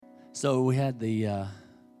So we had the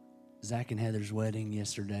Zach and Heather's wedding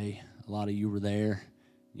yesterday. A lot of you were there.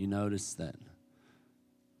 You noticed that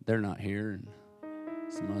they're not here, and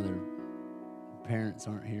some other parents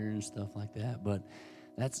aren't here and stuff like that. But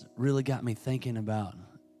that's really got me thinking about,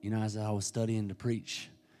 as I was studying to preach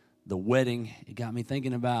the wedding, it got me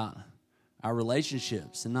thinking about our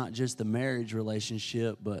relationships, and not just the marriage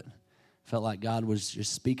relationship, but felt like God was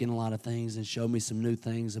just speaking a lot of things and showed me some new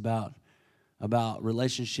things about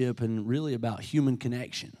relationship and really about human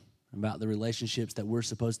connection, about the relationships that we're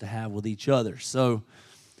supposed to have with each other. So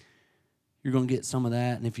you're going to get some of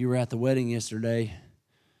that. And if you were at the wedding yesterday,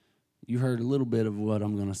 you heard a little bit of what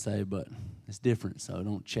I'm going to say, but it's different. So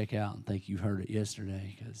don't check out and think you heard it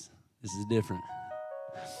yesterday, because this is different.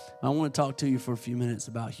 I want to talk to you for a few minutes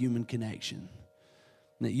about human connection,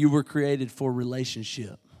 that you were created for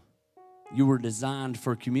relationship. You were designed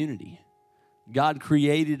for community. God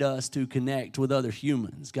created us to connect with other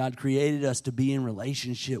humans. God created us to be in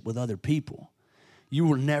relationship with other people. You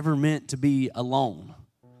were never meant to be alone.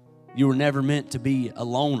 You were never meant to be a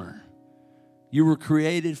loner. You were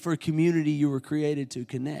created for community. You were created to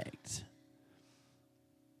connect.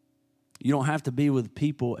 You don't have to be with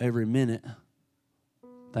people every minute,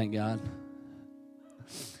 thank God.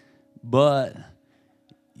 But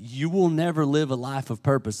you will never live a life of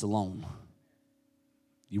purpose alone.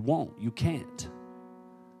 You won't. You can't.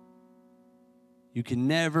 You can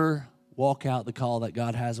never walk out the call that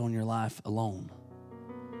God has on your life alone.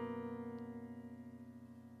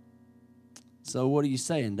 So what are you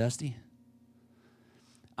saying, Dusty?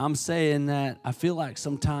 I'm saying that I feel like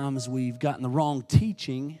sometimes we've gotten the wrong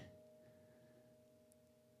teaching,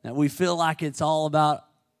 that we feel like it's all about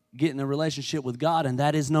getting a relationship with God, and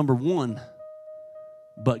that is number one,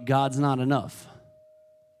 but God's not enough.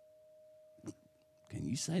 Can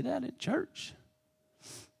you say that in church?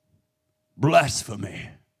 Blasphemy.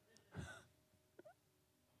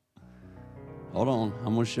 Hold on,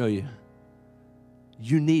 I'm going to show you.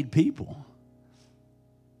 You need people.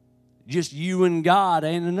 Just you and God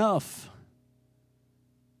ain't enough.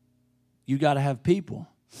 You got to have people.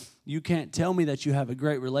 You can't tell me that you have a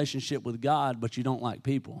great relationship with God, but you don't like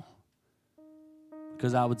people.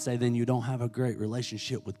 Because I would say then you don't have a great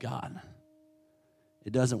relationship with God.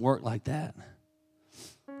 It doesn't work like that.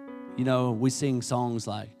 We sing songs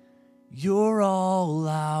like, "You're all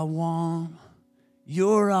I want,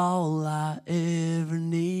 you're all I ever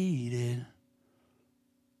needed."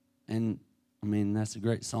 And, that's a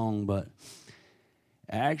great song, but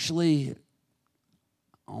actually,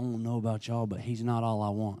 I don't know about y'all, but he's not all I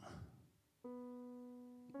want.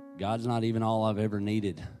 God's not even all I've ever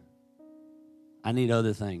needed. I need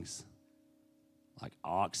other things, like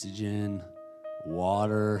oxygen,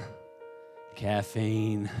 water,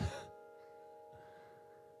 caffeine.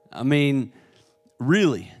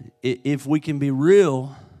 Really, if we can be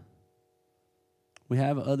real, we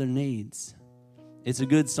have other needs. It's a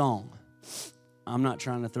good song. I'm not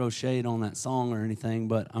trying to throw shade on that song or anything,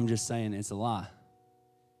 but I'm just saying it's a lie.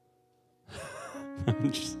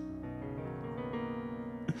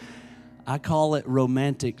 I call it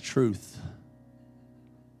romantic truth.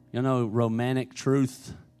 Romantic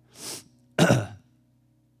truth.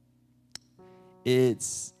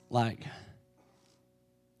 It's like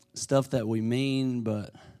stuff that we mean,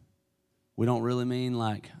 but we don't really mean.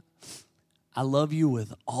 Like, I love you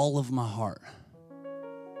with all of my heart.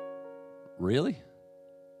 Really?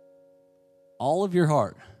 All of your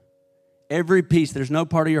heart. Every piece. There's no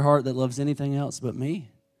part of your heart that loves anything else but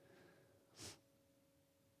me.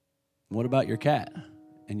 What about your cat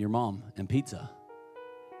and your mom and pizza?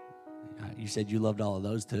 You said you loved all of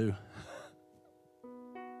those too.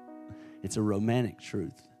 It's a romantic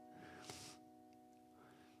truth.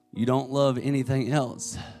 You don't love anything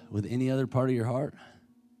else with any other part of your heart?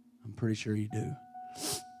 I'm pretty sure you do.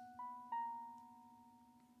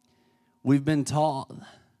 We've been taught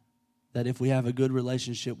that if we have a good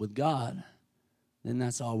relationship with God, then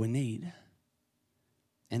that's all we need.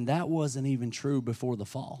 And that wasn't even true before the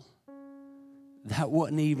fall. That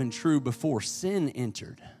wasn't even true before sin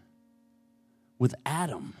entered. With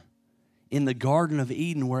Adam in the Garden of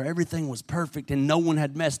Eden, where everything was perfect and no one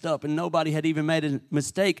had messed up and nobody had even made a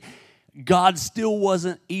mistake, God still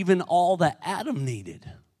wasn't even all that Adam needed.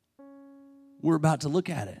 We're about to look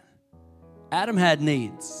at it. Adam had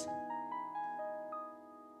needs.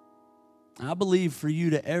 I believe for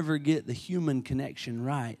you to ever get the human connection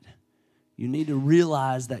right, you need to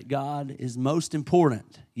realize that God is most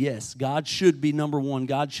important. Yes, God should be number one.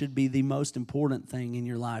 God should be the most important thing in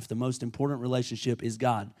your life. The most important relationship is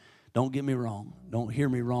God. Don't get me wrong. Don't hear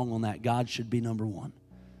me wrong on that. God should be number one.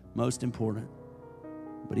 Most important.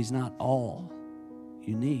 But he's not all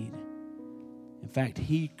you need. In fact,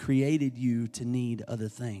 He created you to need other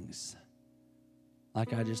things.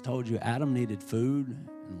 Like I just told you, Adam needed food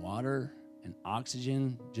and water and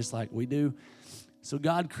oxygen, just like we do. So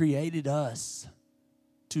God created us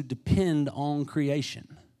to depend on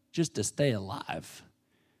creation, just to stay alive.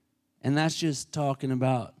 And that's just talking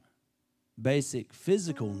about basic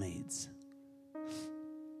physical needs.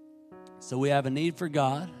 So we have a need for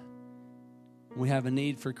God. We have a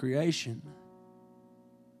need for creation.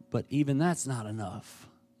 But even that's not enough.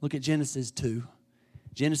 Look at Genesis 2.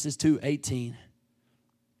 Genesis 2:18.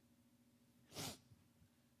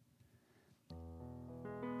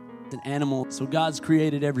 An animal. So God's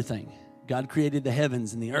created everything. God created the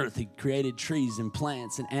heavens and the earth. He created trees and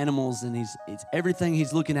plants and animals, and it's everything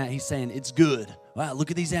He's looking at. He's saying, it's good. Wow,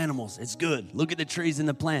 look at these animals. It's good. Look at the trees and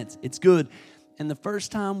the plants. It's good. And the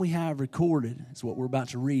first time we have recorded is what we're about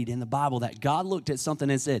to read in the Bible, that God looked at something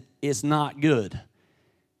and said, it's not good,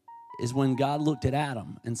 is when God looked at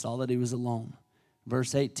Adam and saw that he was alone.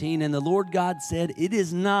 Verse 18, and the Lord God said, it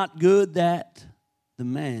is not good that the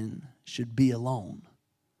man should be alone.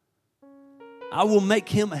 I will make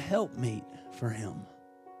him a helpmeet for him.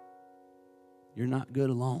 You're not good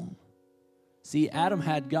alone. See, Adam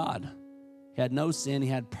had God. He had no sin. He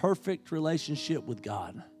had perfect relationship with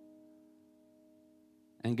God.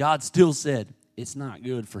 And God still said, it's not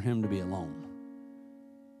good for him to be alone.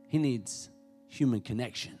 He needs human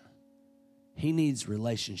connection. He needs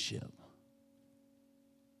relationship.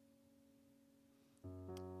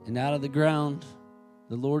 And out of the ground,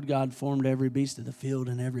 the Lord God formed every beast of the field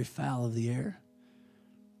and every fowl of the air.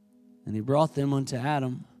 And He brought them unto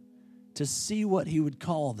Adam to see what he would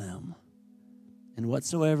call them. And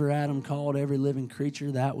whatsoever Adam called every living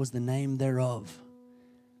creature, that was the name thereof.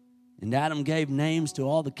 And Adam gave names to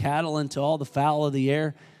all the cattle and to all the fowl of the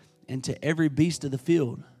air and to every beast of the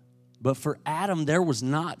field. But for Adam there was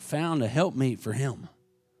not found a helpmeet for him.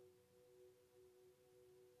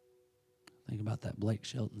 Think about that Blake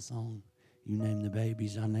Shelton song. You name the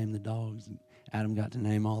babies, I name the dogs. Adam got to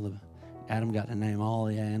name all the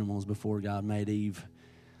animals before God made Eve.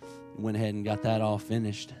 Went ahead and got that all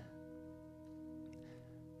finished.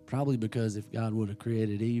 Probably because if God would have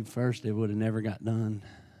created Eve first, it would have never got done.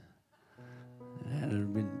 There would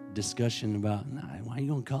have been discussion about, why are you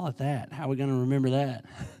going to call it that? How are we going to remember that?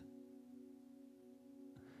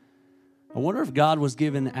 I wonder if God was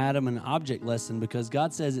giving Adam an object lesson, because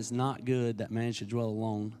God says it's not good that man should dwell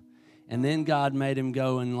alone. And then God made him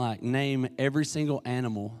go and name every single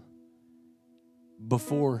animal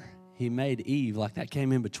before He made Eve. That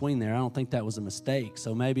came in between there. I don't think that was a mistake.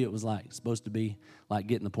 So maybe it was supposed to be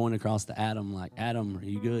getting the point across to Adam. Adam, are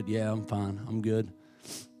you good? Yeah, I'm fine. I'm good.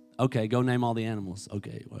 Okay, go name all the animals.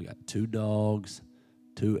 Okay, well, I got 2 dogs,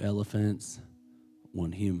 2 elephants,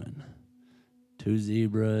 1 human, 2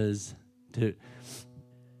 zebras, 2.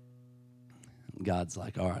 God's all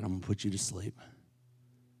right, I'm going to put you to sleep.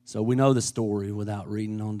 So we know the story without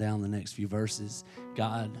reading on down the next few verses.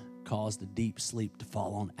 God caused a deep sleep to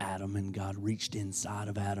fall on Adam, and God reached inside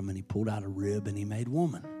of Adam and He pulled out a rib and He made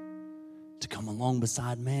woman to come along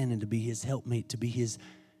beside man and to be his helpmate, to be his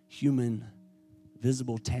human,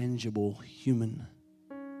 visible, tangible human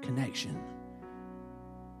connection.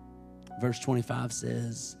 Verse 25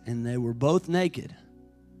 says, and they were both naked.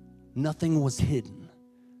 Nothing was hidden.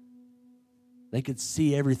 They could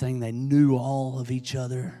see everything. They knew all of each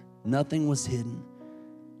other. Nothing was hidden.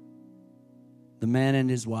 The man and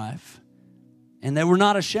his wife. And they were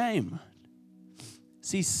not ashamed.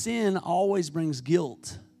 See, sin always brings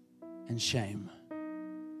guilt and shame.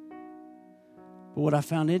 But what I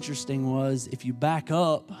found interesting was, if you back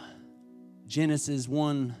up Genesis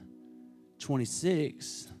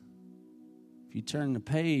 1:26, if you turn the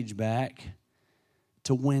page back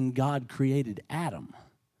to when God created Adam.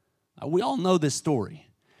 We all know this story.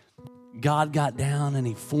 God got down and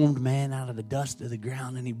He formed man out of the dust of the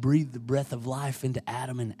ground, and He breathed the breath of life into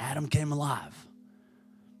Adam, and Adam came alive.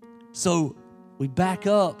 So we back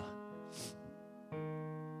up.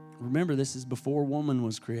 Remember, this is before woman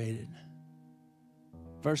was created.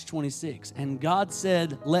 Verse 26, and God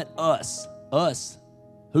said, let us,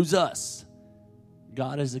 who's us?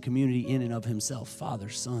 God is a community in and of Himself, Father,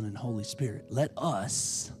 Son, and Holy Spirit. Let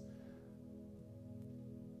us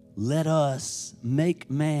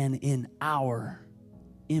make man in our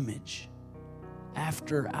image,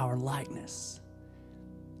 after our likeness,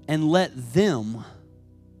 and let them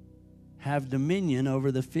have dominion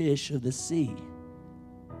over the fish of the sea,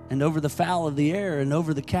 and over the fowl of the air, and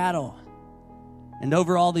over the cattle, and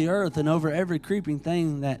over all the earth, and over every creeping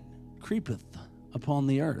thing that creepeth upon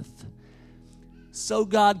the earth. So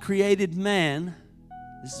God created man.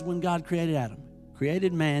 This is when God created Adam.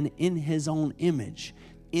 created man in his own image.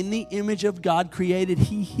 In the image of God created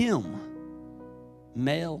he him.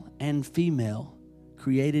 Male and female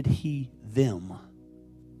created he them.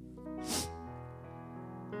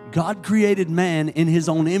 God created man in his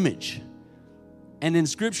own image. And in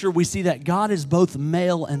Scripture, we see that God is both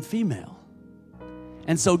male and female.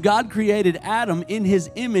 And so God created Adam in his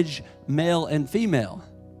image, male and female.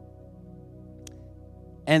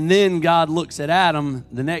 And then God looks at Adam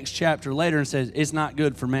the next chapter later and says, it's not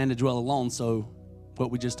good for man to dwell alone. So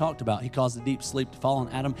what we just talked about, he caused a deep sleep to fall on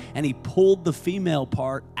Adam, and he pulled the female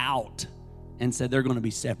part out and said they're going to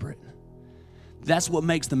be separate. That's what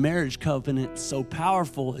makes the marriage covenant so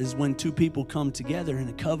powerful, is when two people come together in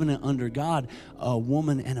a covenant under God, a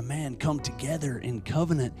woman and a man come together in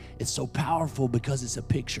covenant. It's so powerful because it's a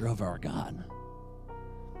picture of our God.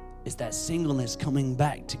 It's that singleness coming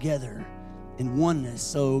back together in oneness.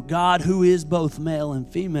 So God, who is both male and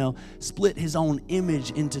female, split his own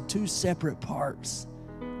image into two separate parts.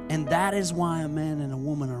 And that is why a man and a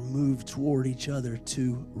woman are moved toward each other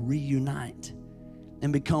to reunite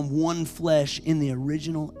and become one flesh in the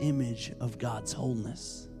original image of God's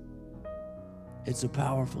wholeness. It's a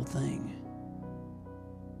powerful thing.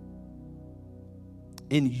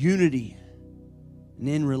 In unity and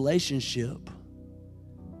in relationship,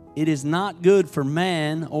 it is not good for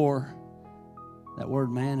man, or that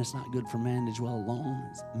word man, it's not good for man to dwell alone.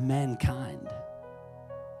 It's mankind.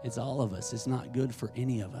 It's all of us. It's not good for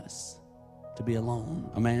any of us to be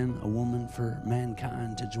alone. A man, a woman, for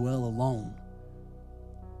mankind to dwell alone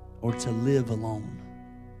or to live alone.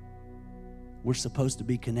 We're supposed to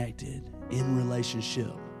be connected in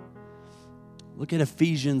relationship. Look at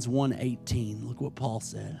Ephesians 1:18. Look what Paul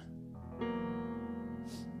said.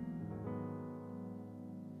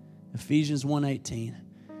 Ephesians 1:18.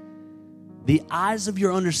 The eyes of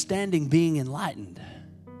your understanding being enlightened.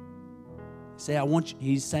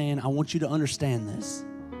 He's saying, I want you to understand this.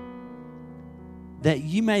 That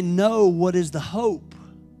you may know what is the hope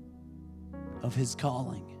of his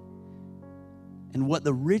calling, and what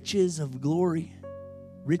the riches of the glory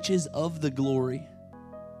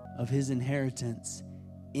of his inheritance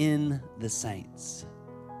in the saints.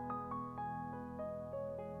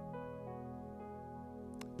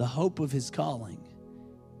 The hope of his calling,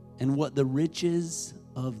 and what the riches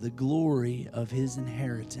of the glory of his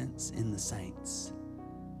inheritance in the saints.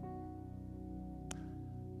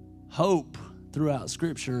 Hope throughout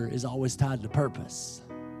Scripture is always tied to purpose.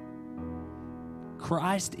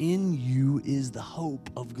 Christ in you is the hope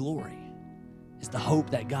of glory. It's the hope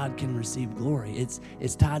that God can receive glory.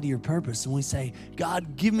 It's tied to your purpose. And we say,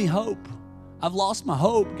 God, give me hope. I've lost my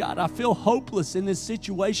hope. God, I feel hopeless in this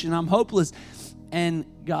situation. I'm hopeless. And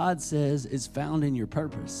God says it's found in your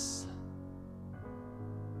purpose.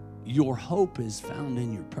 Your hope is found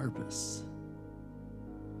in your purpose.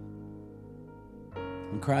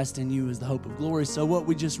 And Christ in you is the hope of glory. So what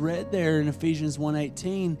we just read there in Ephesians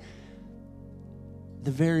 1:18,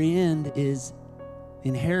 the very end is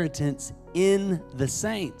inheritance in the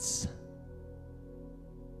saints.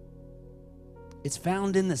 It's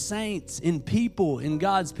found in the saints, in people, in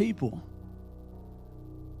God's people.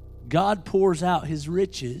 God pours out his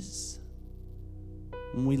riches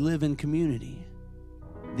when we live in community.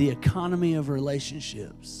 The economy of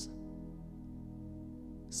relationships.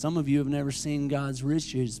 Some of you have never seen God's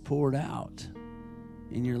riches poured out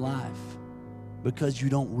in your life because you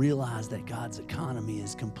don't realize that God's economy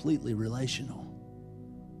is completely relational.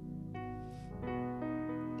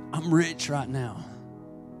 I'm rich right now.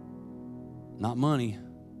 Not money.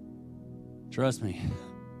 Trust me.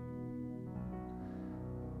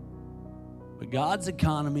 But God's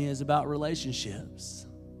economy is about relationships.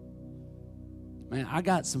 Man, I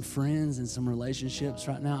got some friends and some relationships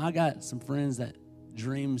right now. I got some friends that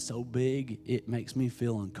dream so big, it makes me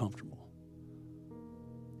feel uncomfortable.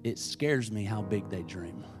 It scares me how big they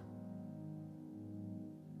dream.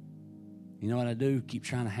 You know what I do? Keep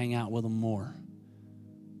trying to hang out with them more,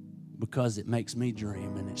 because it makes me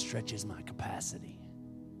dream and it stretches my capacity.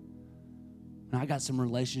 And I got some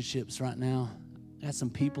relationships right now. I got some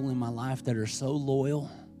people in my life that are so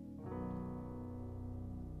loyal.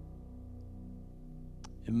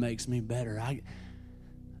 It makes me better.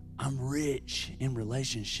 I'm rich in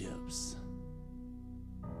relationships.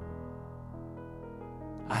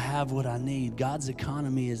 I have what I need. God's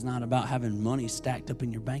economy is not about having money stacked up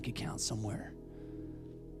in your bank account somewhere.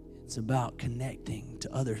 It's about connecting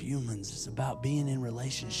to other humans. It's about being in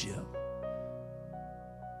relationship.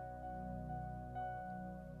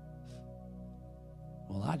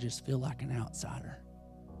 Well, I just feel like an outsider.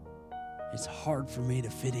 It's hard for me to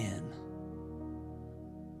fit in.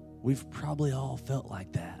 We've probably all felt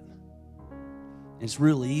like that. It's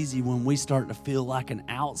really easy when we start to feel like an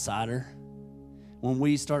outsider, when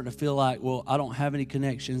we start to feel like, well, I don't have any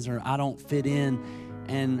connections or I don't fit in.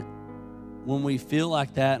 And when we feel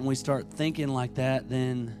like that and we start thinking like that,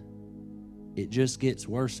 then it just gets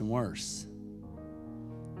worse and worse.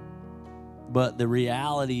 But the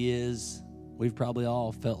reality is, we've probably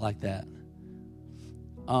all felt like that.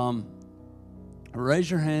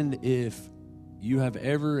 Raise your hand if you have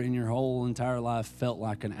ever in your whole entire life felt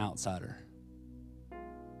like an outsider.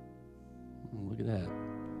 Oh, look at that.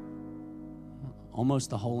 Almost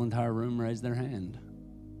the whole entire room raised their hand.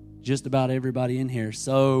 Just about everybody in here.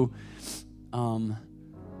 So,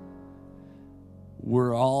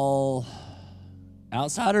 we're all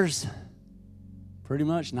outsiders. Pretty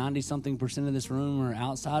much 90-something% of this room are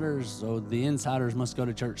outsiders. So the insiders must go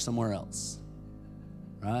to church somewhere else.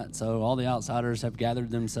 Right? So all the outsiders have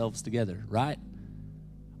gathered themselves together, right?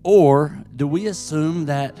 Or do we assume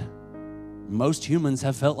that most humans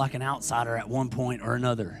have felt like an outsider at one point or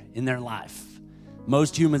another in their life?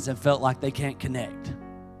 Most humans have felt like they can't connect.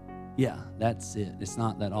 Yeah, that's it. It's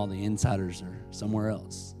not that all the insiders are somewhere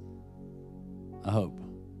else. I hope.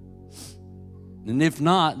 And if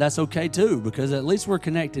not, that's okay too, because at least we're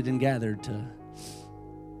connected and gathered to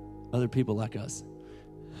other people like us.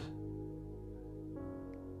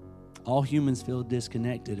 All humans feel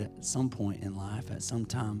disconnected at some point in life, at some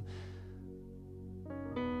time.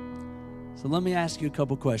 So let me ask you a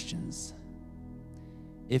couple questions.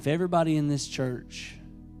 If everybody in this church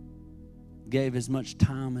gave as much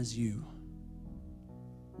time as you,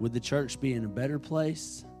 would the church be in a better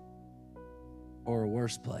place or a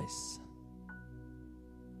worse place?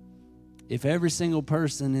 If every single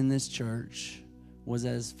person in this church was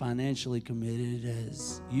as financially committed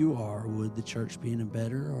as you are, would the church be in a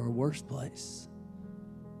better or a worse place?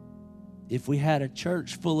 If we had a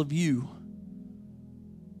church full of you,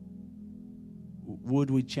 would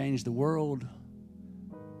we change the world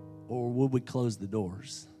or would we close the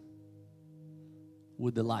doors?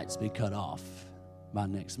 Would the lights be cut off by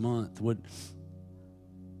next month? Or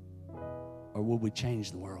would we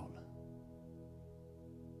change the world?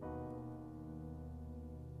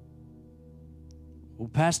 Well,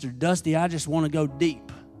 Pastor Dusty, I just want to go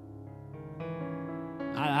deep.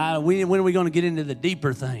 When are we going to get into the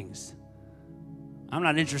deeper things? I'm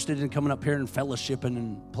not interested in coming up here and fellowshipping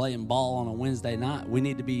and playing ball on a Wednesday night. We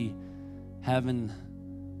need to be having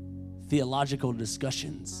theological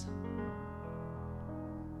discussions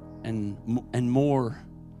and more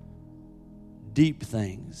deep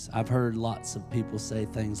things. I've heard lots of people say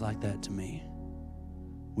things like that to me.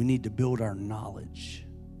 We need to build our knowledge.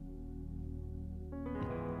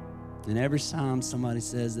 And every time somebody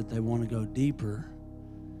says that they want to go deeper,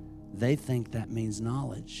 they think that means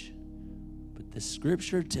knowledge. But the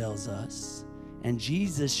scripture tells us, and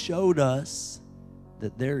Jesus showed us,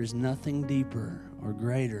 that there is nothing deeper or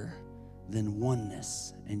greater than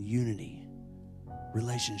oneness and unity,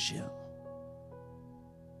 relationship.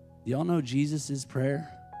 Do y'all know Jesus'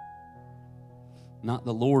 prayer? Not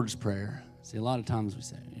the Lord's Prayer. See, a lot of times we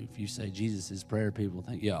say, if you say Jesus' prayer, people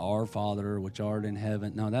think, yeah, our Father, which art in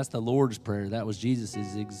heaven. No, that's the Lord's Prayer. That was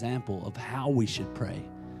Jesus' example of how we should pray.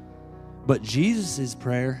 But Jesus'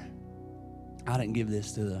 prayer, I didn't give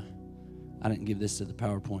this to the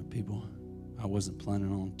PowerPoint people. I wasn't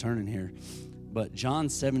planning on turning here. But John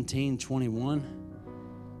 17:21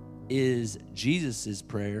 is Jesus'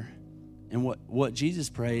 prayer. And what Jesus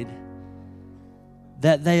prayed,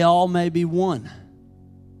 that they all may be one.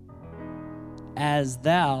 As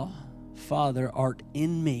thou, Father, art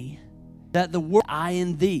in me, that the word I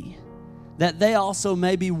in thee, that they also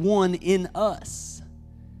may be one in us,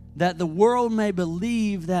 that the world may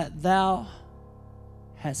believe that thou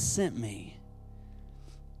hast sent me.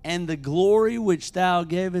 And the glory which thou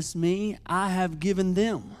gavest me, I have given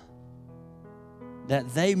them,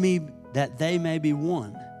 that they may be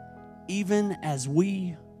one, even as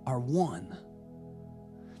we are one.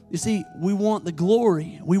 You see, we want the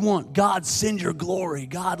glory. We want God, send your glory.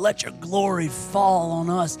 God, let your glory fall on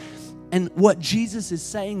us. And what Jesus is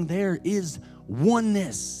saying there is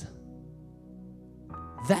oneness.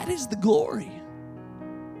 That is the glory.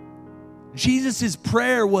 Jesus'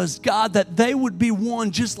 prayer was, God, that they would be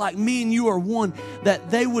one just like me and you are one,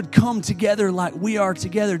 that they would come together like we are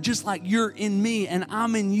together, just like you're in me and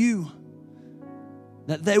I'm in you.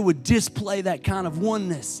 That they would display that kind of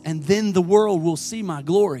oneness, and then the world will see my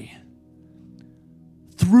glory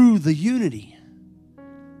through the unity.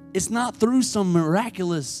 It's not through some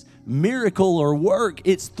miraculous miracle or work.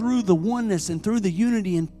 It's through the oneness and through the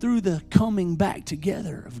unity and through the coming back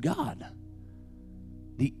together of God.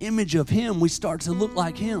 The image of Him, we start to look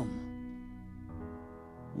like Him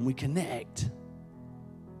when we connect.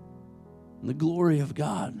 The glory of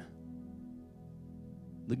God.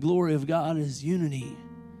 The glory of God is unity,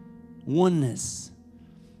 oneness.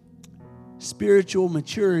 Spiritual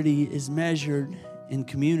maturity is measured in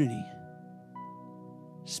community.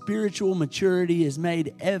 Spiritual maturity is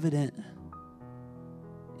made evident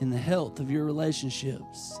in the health of your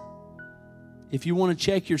relationships. If you want to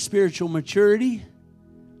check your spiritual maturity,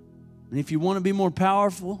 and if you want to be more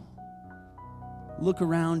powerful, look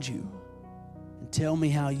around you and tell me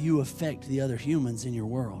how you affect the other humans in your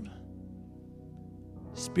world.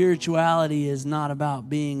 Spirituality is not about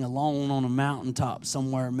being alone on a mountaintop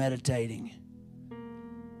somewhere meditating.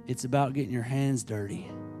 It's about getting your hands dirty.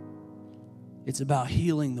 It's about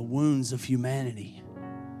healing the wounds of humanity.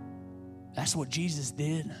 That's what Jesus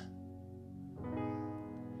did.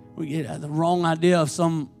 We get the wrong idea of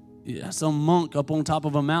some monk up on top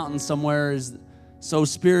of a mountain somewhere is so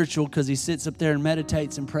spiritual because he sits up there and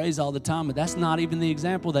meditates and prays all the time, but that's not even the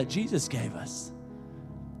example that Jesus gave us.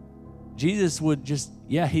 Jesus would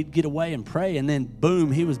he'd get away and pray, and then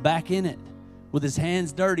boom, he was back in it with his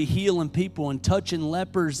hands dirty, healing people and touching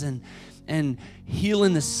lepers and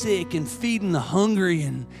healing the sick and feeding the hungry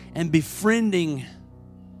and befriending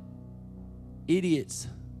idiots.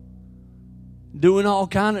 Doing all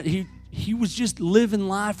kind of, he was just living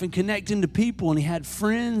life and connecting to people, and he had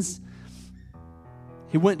friends.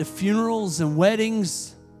 He went to funerals and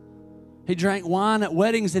weddings. He drank wine at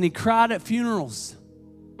weddings and he cried at funerals.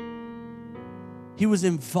 He was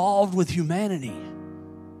involved with humanity.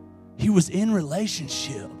 He was in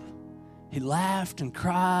relationship. He laughed and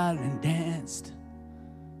cried and danced.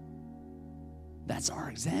 That's our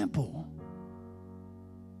example.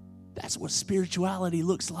 That's what spirituality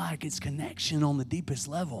looks like. It's connection on the deepest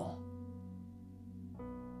level.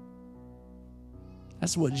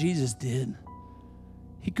 That's what Jesus did.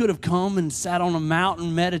 He could have come and sat on a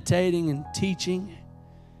mountain meditating and teaching.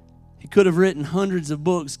 He could have written hundreds of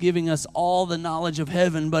books giving us all the knowledge of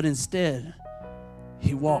heaven, but instead,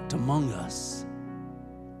 he walked among us.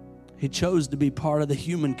 He chose to be part of the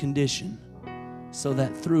human condition so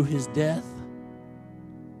that through his death,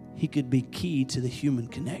 he could be key to the human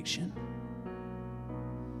connection.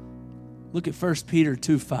 Look at 1 Peter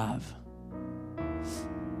 2:5.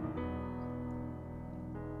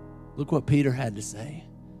 Look what Peter had to say.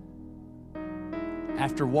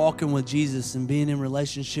 After walking with Jesus and being in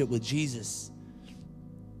relationship with Jesus,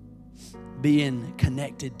 being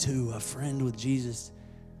connected to a friend with Jesus,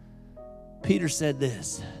 Peter said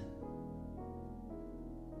this: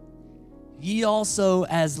 ye also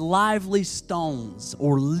as lively stones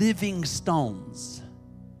or living stones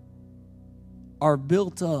are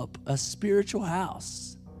built up a spiritual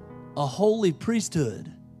house, a holy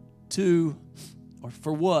priesthood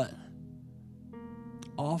for what?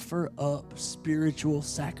 Offer up spiritual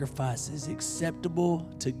sacrifices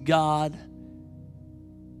acceptable to God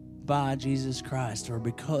by Jesus Christ, or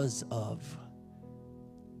because of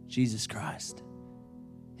Jesus Christ.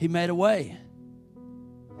 He made a way.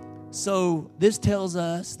 So this tells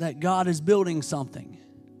us that God is building something.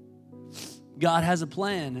 God has a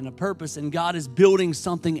plan and a purpose, and God is building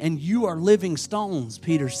something, and you are living stones,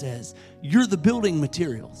 Peter says. You're the building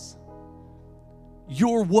materials.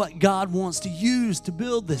 You're what God wants to use to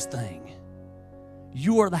build this thing.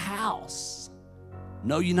 You are the house.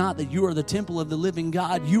 Know you not that you are the temple of the living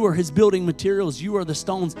God? You are his building materials. You are the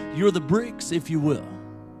stones. You're the bricks, if you will.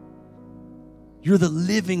 You're the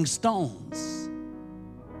living stones.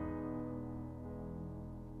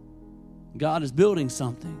 God is building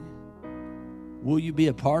something. Will you be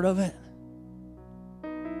a part of it?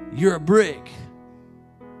 You're a brick.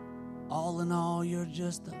 All in all, you're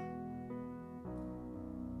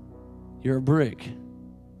a brick.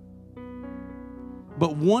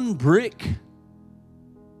 But one brick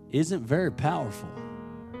isn't very powerful.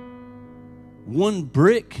 One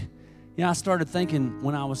brick, I started thinking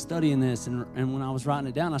when I was studying this and when I was writing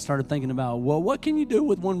it down, I started thinking about, well, what can you do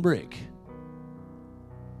with one brick?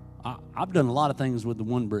 I've done a lot of things with the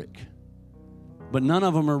one brick, but none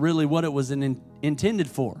of them are really what it was intended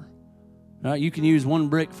for. Right? You can use one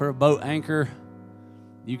brick for a boat anchor.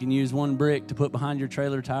 You can use one brick to put behind your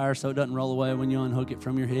trailer tire so it doesn't roll away when you unhook it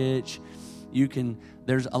from your hitch.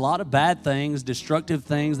 There's a lot of bad things, destructive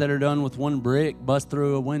things that are done with one brick. Bust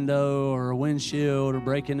through a window or a windshield or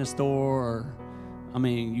break in a store,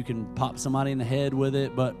 you can pop somebody in the head with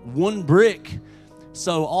it. But one brick,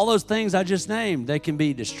 so all those things I just named, they can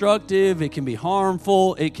be destructive, it can be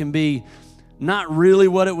harmful, it can be not really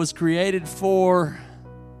what it was created for,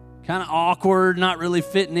 kind of awkward, not really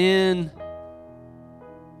fitting in.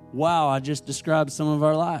 Wow, I just described some of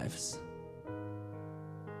our lives.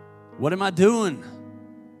 What am I doing?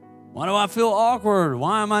 Why do I feel awkward?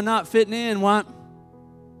 Why am I not fitting in? Why?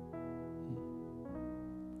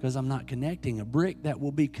 Because I'm not connecting. A brick that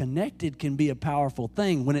will be connected can be a powerful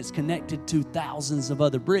thing. When it's connected to thousands of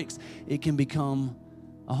other bricks, it can become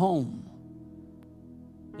a home.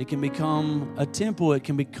 It can become a temple. It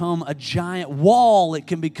can become a giant wall. It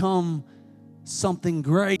can become something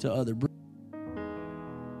great to other bricks.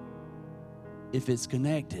 If it's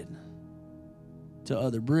connected to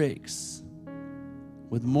other bricks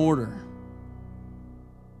with mortar.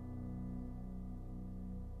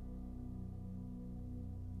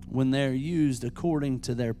 When they're used according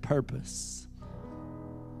to their purpose,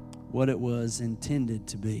 what it was intended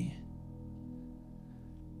to be.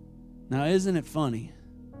 Now, isn't it funny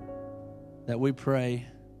that we pray,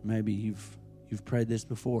 maybe you've prayed this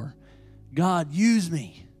before, God, use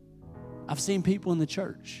me. I've seen people in the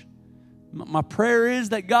church. My prayer is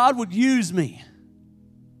that God would use me.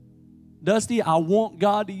 Dusty, I want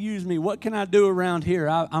God to use me. What can I do around here?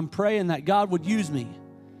 I'm praying that God would use me.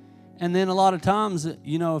 And then a lot of times,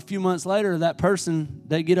 a few months later, that person,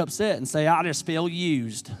 they get upset and say, I just feel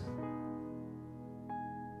used.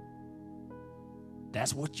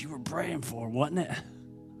 That's what you were praying for, wasn't it?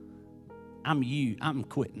 I'm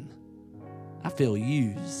quitting. I feel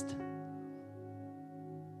used.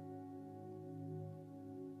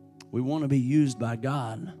 We want to be used by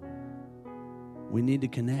God. We need to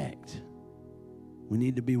connect. We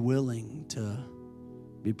need to be willing to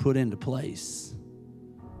be put into place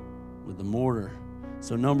with the mortar.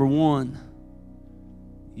 So number one,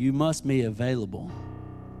 you must be available.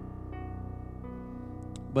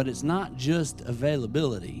 But it's not just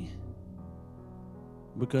availability.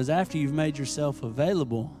 Because after you've made yourself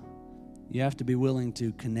available, you have to be willing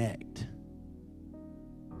to connect.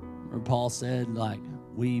 Or Paul said,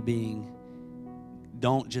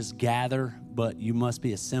 don't just gather, but you must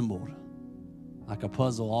be assembled. Like a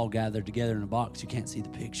puzzle all gathered together in a box, you can't see the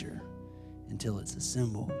picture until it's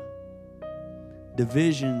assembled.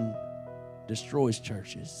 Division destroys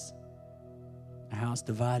churches. A house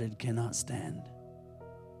divided cannot stand.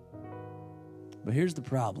 But here's the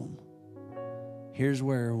problem. Here's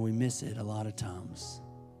where we miss it a lot of times.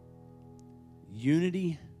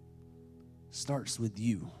 Unity starts with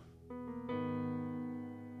you.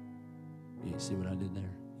 You see what I did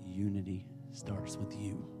there? Unity starts with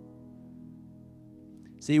you.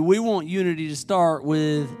 See, we want unity to start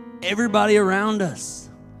with everybody around us.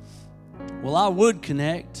 Well, I would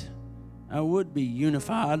connect. I would be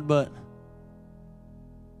unified, but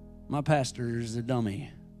my pastor is a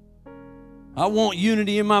dummy. I want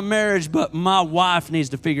unity in my marriage, but my wife needs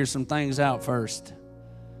to figure some things out first.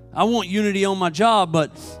 I want unity on my job,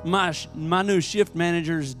 but my new shift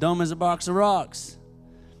manager is dumb as a box of rocks.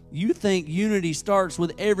 You think unity starts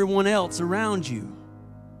with everyone else around you.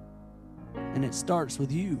 And it starts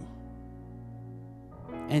with you.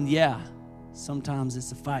 And yeah, sometimes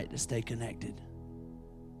it's a fight to stay connected.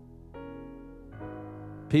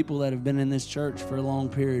 People that have been in this church for a long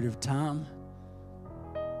period of time,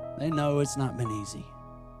 they know it's not been easy.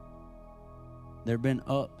 There have been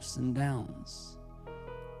ups and downs.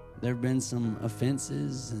 There have been some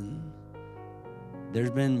offenses and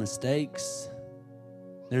there's been mistakes.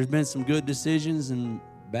 There's been some good decisions and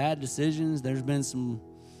bad decisions. There's been some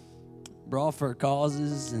brawl for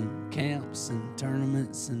causes and camps and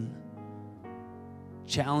tournaments and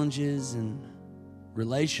challenges and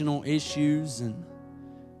relational issues, and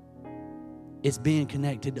it's being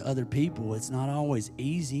connected to other people. It's not always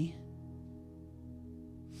easy,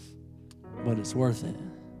 but it's worth it.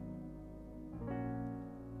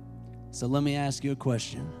 So let me ask you a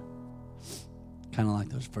question, kind of like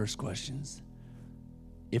those first questions.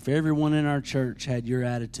 If everyone in our church had your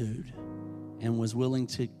attitude and was willing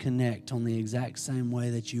to connect on the exact same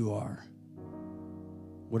way that you are,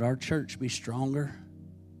 would our church be stronger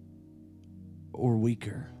or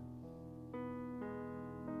weaker?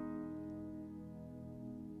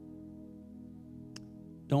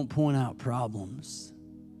 Don't point out problems.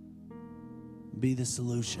 Be the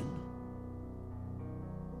solution.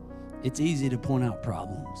 It's easy to point out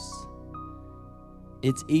problems.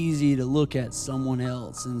 It's easy to look at someone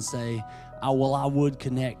else and say, oh, well, I would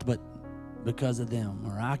connect, but because of them,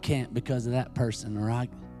 or I can't because of that person,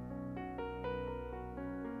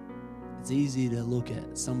 It's easy to look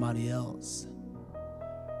at somebody else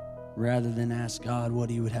rather than ask God what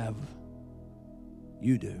He would have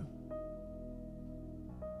you do.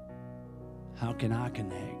 How can I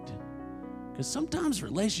connect? Because sometimes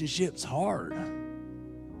relationship's hard.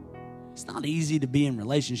 It's not easy to be in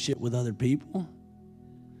relationship with other people.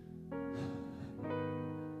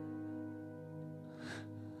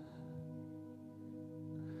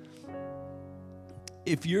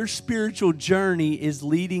 if your spiritual journey is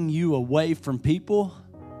leading you away from people,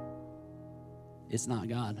 it's not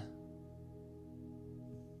God.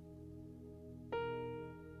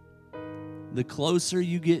 The closer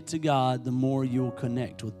you get to God, the more you'll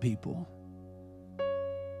connect with people.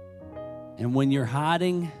 And when you're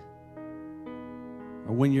hiding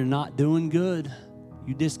or when you're not doing good,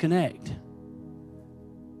 you disconnect.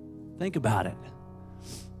 Think about it.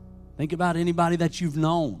 Think about anybody that you've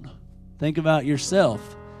known. Think about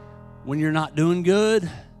yourself. When you're not doing good,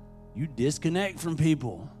 you disconnect from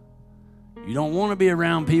people. You don't want to be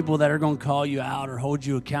around people that are going to call you out or hold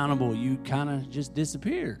you accountable. You kind of just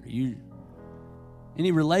disappear.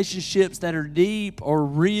 Any relationships that are deep or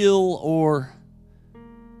real or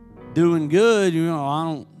doing good,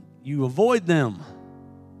 you avoid them.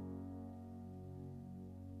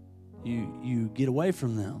 You get away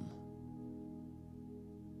from them.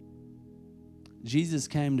 Jesus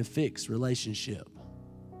came to fix relationship.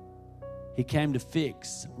 He came to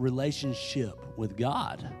fix relationship with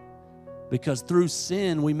God. Because through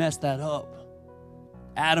sin, we messed that up.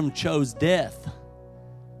 Adam chose death.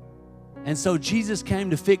 And so Jesus came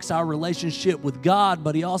to fix our relationship with God,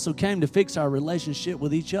 but he also came to fix our relationship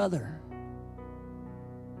with each other.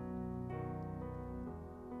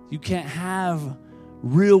 You can't have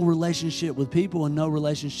real relationship with people and no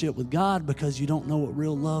relationship with God because you don't know what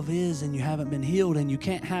real love is and you haven't been healed. And you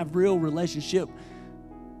can't have real relationship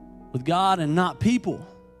with God and not people.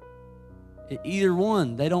 Either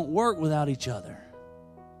one, they don't work without each other.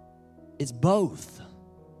 It's both.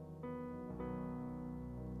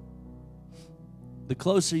 The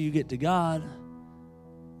closer you get to God,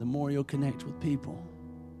 the more you'll connect with people.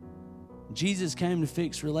 Jesus came to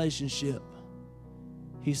fix relationship.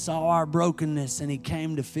 He saw our brokenness and he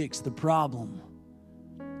came to fix the problem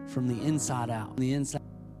from the inside out. We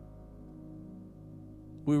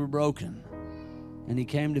were broken and he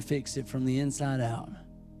came to fix it from the inside out.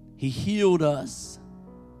 He healed us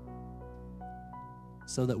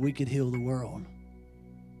so that we could heal the world.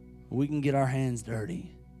 We can get our hands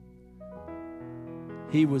dirty.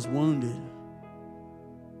 He was wounded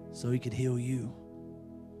so he could heal you.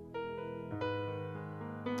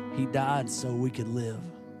 He died so we could live.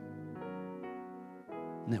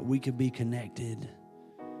 And that we could be connected.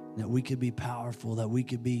 That we could be powerful. That we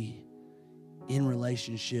could be in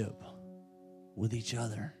relationship with each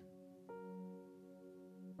other.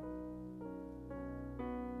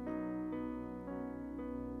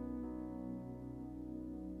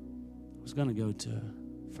 I was going to go to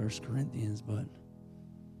 1 Corinthians, but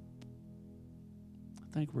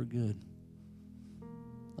I think we're good.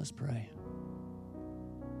 Let's pray.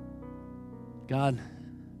 God,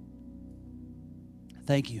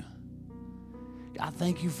 thank you. God,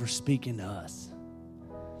 thank you for speaking to us.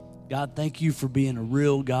 God, thank you for being a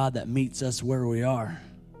real God that meets us where we are.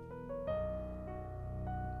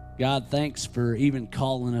 God, thanks for even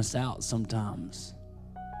calling us out sometimes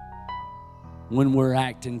when we're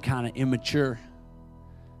acting kind of immature,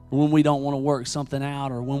 when we don't want to work something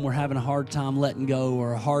out, or when we're having a hard time letting go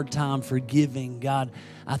or a hard time forgiving. God,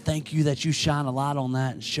 I thank you that you shine a light on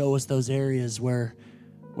that and show us those areas where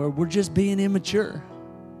we're just being immature.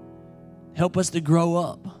 Help us to grow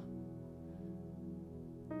up.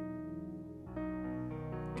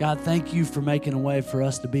 God, thank you for making a way for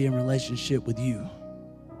us to be in relationship with you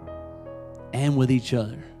and with each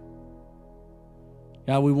other.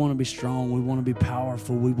 God, we want to be strong. We want to be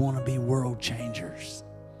powerful. We want to be world changers.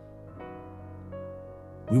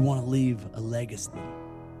 We want to leave a legacy.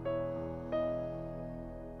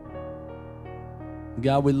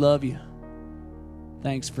 God, we love you.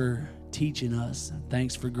 Thanks for teaching us.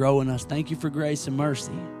 Thanks for growing us. Thank you for grace and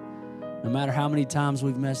mercy. No matter how many times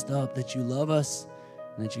we've messed up, that you love us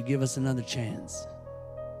and that you give us another chance.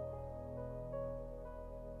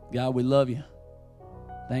 God, we love you.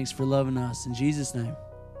 Thanks for loving us. In Jesus' name,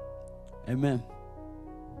 amen.